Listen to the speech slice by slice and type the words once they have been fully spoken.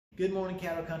Good morning,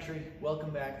 cattle country.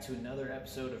 Welcome back to another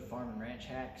episode of Farm and Ranch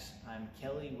Hacks. I'm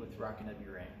Kelly with Rockin'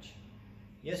 W Ranch.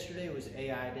 Yesterday was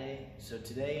AI Day, so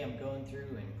today I'm going through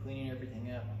and cleaning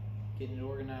everything up, getting it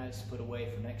organized, put away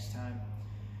for next time.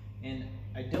 And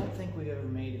I don't think we've ever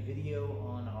made a video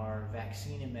on our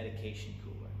vaccine and medication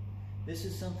cooler. This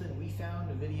is something we found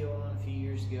a video on a few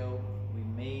years ago. We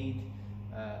made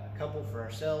a couple for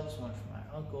ourselves, one for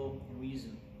my uncle, and we use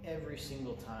them every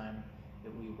single time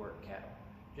that we work cattle.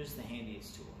 Just the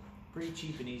handiest tool. Pretty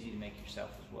cheap and easy to make yourself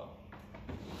as well.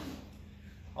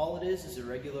 All it is a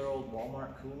regular old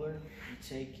Walmart cooler. You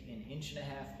take an 1.5-inch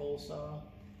hole saw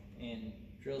and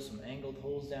drill some angled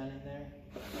holes down in there.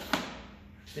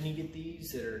 Then you get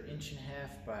these that are 1.5 inch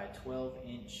by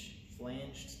 12-inch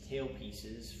flanged tail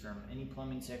pieces from any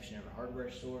plumbing section of a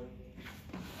hardware store.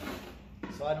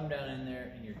 Slide them down in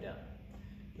there and you're done.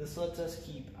 This lets us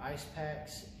keep ice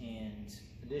packs and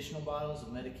additional bottles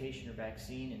of medication or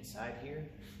vaccine inside here.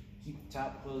 Keep the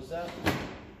top closed up.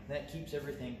 That keeps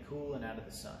everything cool and out of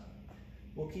the sun.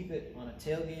 We'll keep it on a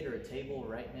tailgate or a table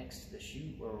right next to the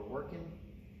chute where we're working.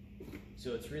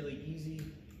 So it's really easy.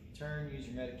 Turn, use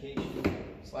your medication,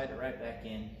 slide it right back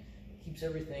in. Keeps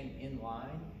everything in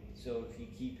line. So if you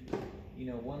keep,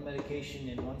 one medication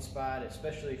in one spot,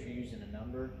 especially if you're using a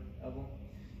number of them,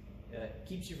 it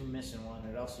keeps you from missing one.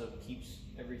 It also keeps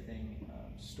everything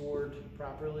stored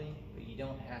properly, but you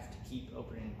don't have to keep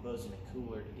opening and closing a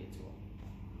cooler to get to them.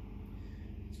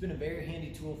 It's been a very handy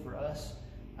tool for us.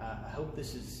 I hope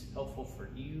this is helpful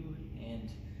for you, and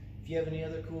if you have any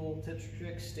other cool tips or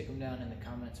tricks, stick them down in the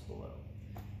comments below.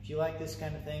 If you like this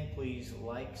kind of thing, please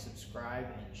like, subscribe,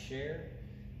 and share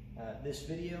this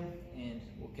video, and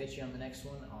we'll catch you on the next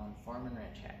one on Farm and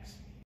Ranch Hacks.